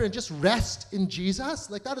surrender and just rest in Jesus.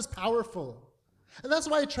 Like, that is powerful. And that's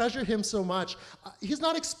why I treasure him so much. He's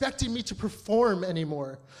not expecting me to perform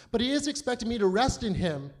anymore, but he is expecting me to rest in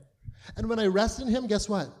him. And when I rest in him, guess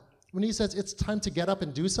what? When he says it's time to get up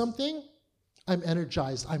and do something, I'm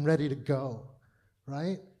energized. I'm ready to go,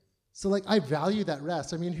 right? So, like, I value that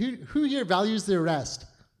rest. I mean, who here values their rest?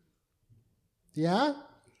 Yeah?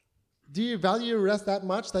 Do you value your rest that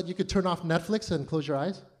much that you could turn off Netflix and close your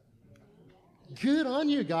eyes? Good on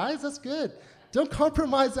you, guys. That's good. Don't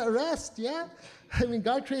compromise that rest, yeah? I mean,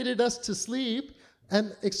 God created us to sleep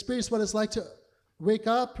and experience what it's like to wake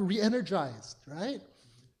up re-energized, right?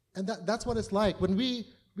 And that's what it's like. When we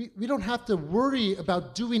don't have to worry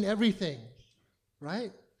about doing everything,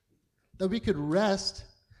 right? That we could rest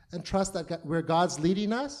and trust that where God's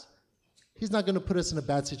leading us, he's not going to put us in a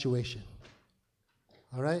bad situation,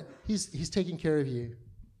 all right? He's taking care of you.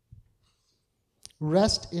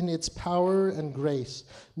 Rest in its power and grace,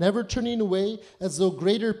 never turning away as though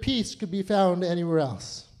greater peace could be found anywhere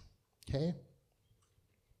else. Okay?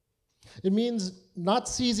 It means not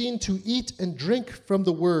ceasing to eat and drink from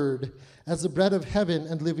the word as the bread of heaven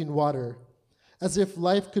and living water, as if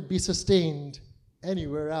life could be sustained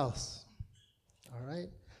anywhere else. All right?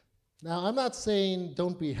 Now, I'm not saying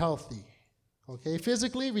don't be healthy. Okay?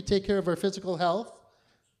 Physically, we take care of our physical health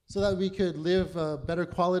so that we could live a better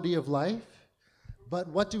quality of life. But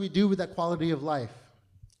what do we do with that quality of life?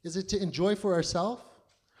 Is it to enjoy for ourselves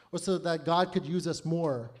or so that God could use us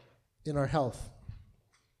more in our health?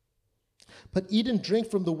 But eat and drink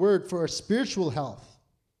from the word for our spiritual health.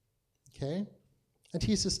 Okay? And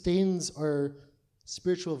he sustains our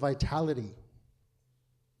spiritual vitality.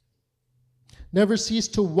 Never cease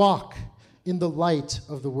to walk in the light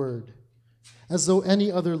of the word, as though any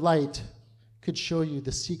other light could show you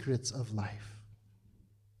the secrets of life.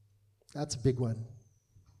 That's a big one.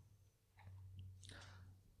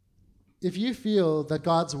 If you feel that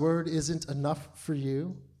God's word isn't enough for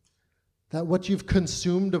you, that what you've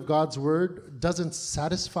consumed of God's word doesn't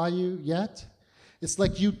satisfy you yet, it's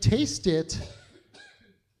like you taste it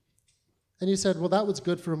and you said, well, that was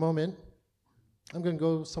good for a moment. I'm going to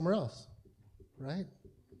go somewhere else, right?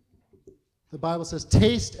 The Bible says,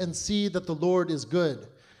 taste and see that the Lord is good.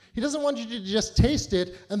 He doesn't want you to just taste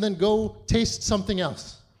it and then go taste something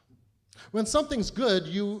else. When something's good,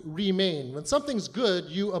 you remain. When something's good,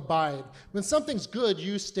 you abide. When something's good,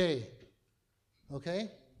 you stay. Okay?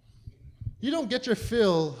 You don't get your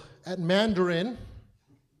fill at Mandarin.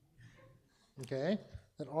 Okay?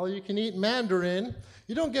 At all-you-can-eat Mandarin.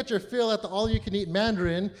 You don't get your fill at the all-you-can-eat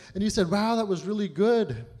Mandarin, and you said, wow, that was really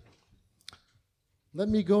good. Let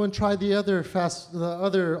me go and try the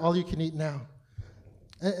other all-you-can-eat now.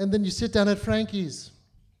 And then you sit down at Frankie's.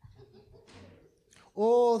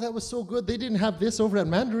 Oh, that was so good. They didn't have this over at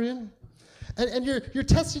Mandarin. And you're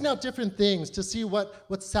testing out different things to see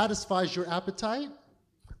what satisfies your appetite,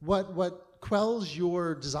 what quells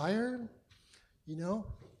your desire, you know?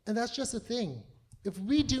 And that's just the thing. If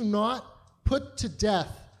we do not put to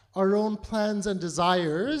death our own plans and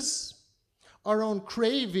desires, our own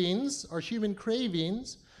cravings, our human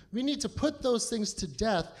cravings. We need to put those things to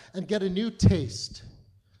death and get a new taste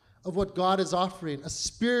of what God is offering, a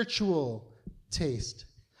spiritual taste.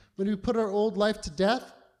 When we put our old life to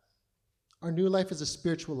death, our new life is a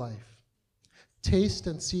spiritual life. Taste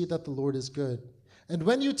and see that the Lord is good. And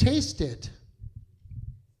when you taste it,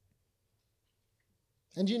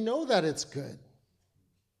 and you know that it's good,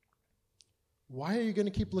 why are you going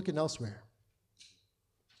to keep looking elsewhere?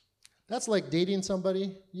 That's like dating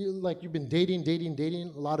somebody. You've been dating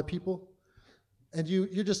a lot of people, and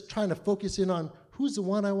you're just trying to focus in on who's the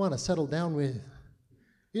one I want to settle down with.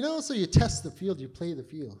 So you test the field, you play the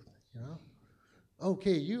field,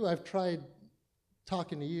 Okay, I've tried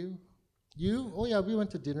talking to you. Oh yeah, we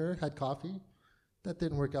went to dinner, had coffee. That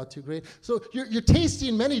didn't work out too great. So you're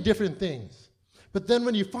tasting many different things. But then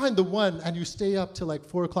when you find the one and you stay up till like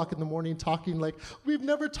 4 o'clock in the morning talking like, we've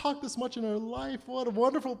never talked this much in our life. What a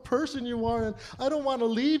wonderful person you are. And I don't want to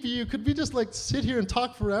leave you. Could we just like sit here and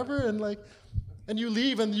talk forever? And you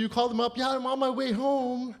leave and you call them up. Yeah, I'm on my way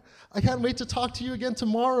home. I can't wait to talk to you again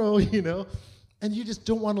tomorrow, And you just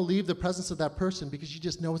don't want to leave the presence of that person because you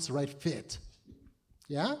just know it's the right fit.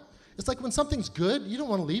 Yeah? It's like when something's good, you don't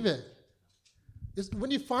want to leave it.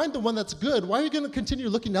 When you find the one that's good, why are you going to continue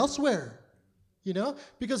looking elsewhere?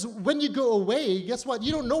 Because when you go away, guess what?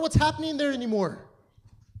 You don't know what's happening there anymore,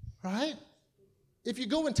 right? If you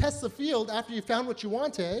go and test the field after you found what you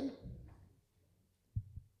wanted,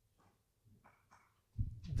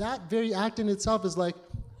 that very act in itself is like,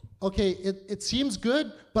 okay, it seems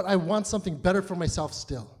good, but I want something better for myself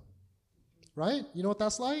still, right? You know what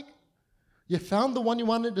that's like? You found the one you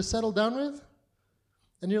wanted to settle down with,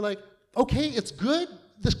 and you're like, okay, it's good.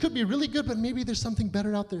 This could be really good, but maybe there's something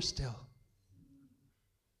better out there still.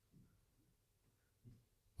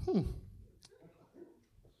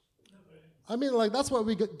 That's what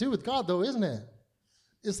we do with God, though, isn't it?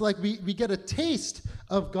 It's like we get a taste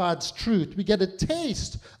of God's truth. We get a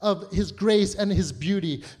taste of His grace and His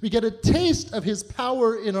beauty. We get a taste of His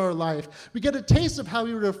power in our life. We get a taste of how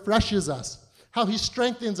He refreshes us, how He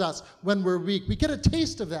strengthens us when we're weak. We get a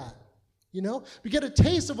taste of that. We get a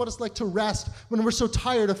taste of what it's like to rest when we're so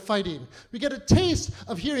tired of fighting. We get a taste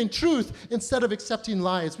of hearing truth instead of accepting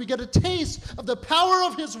lies. We get a taste of the power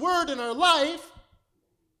of His word in our life.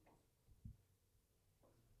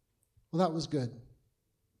 Well, that was good.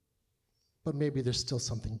 But maybe there's still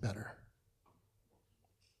something better.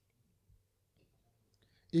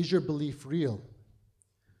 Is your belief real?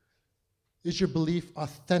 Is your belief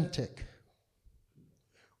authentic?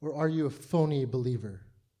 Or are you a phony believer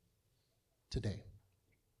today?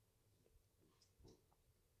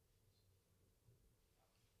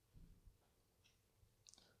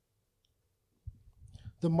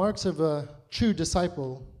 The mark of a true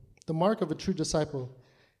disciple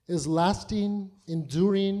is lasting,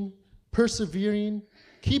 enduring, persevering,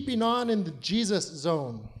 keeping on in the Jesus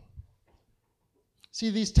zone. See,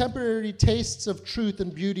 these temporary tastes of truth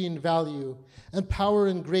and beauty and value and power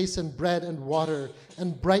and grace and bread and water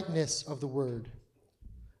and brightness of the word.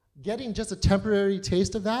 Getting just a temporary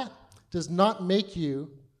taste of that does not make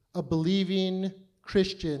you a believing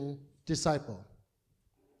Christian disciple.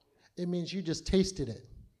 It means you just tasted it.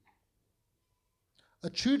 A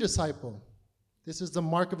true disciple, this is the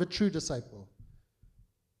mark of a true disciple,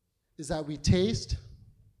 is that we taste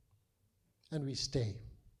and we stay.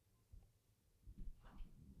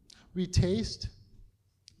 We taste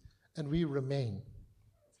and we remain.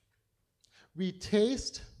 We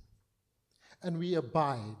taste and we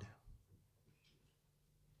abide.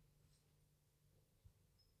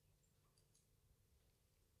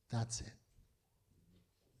 That's it.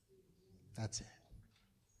 That's it.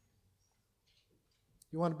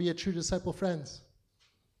 You want to be a true disciple, friends?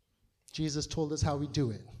 Jesus told us how we do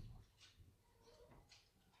it.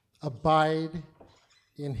 Abide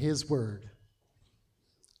in His word.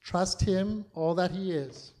 Trust Him, all that He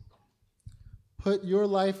is. Put your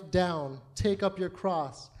life down, take up your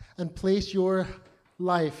cross, and place your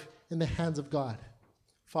life in the hands of God.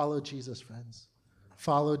 Follow Jesus, friends.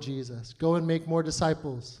 Follow Jesus. Go and make more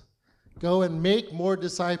disciples. Go and make more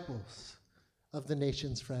disciples of the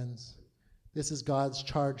nations, friends. This is God's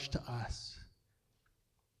charge to us.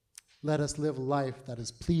 Let us live a life that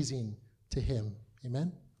is pleasing to Him.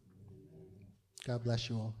 Amen? God bless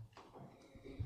you all.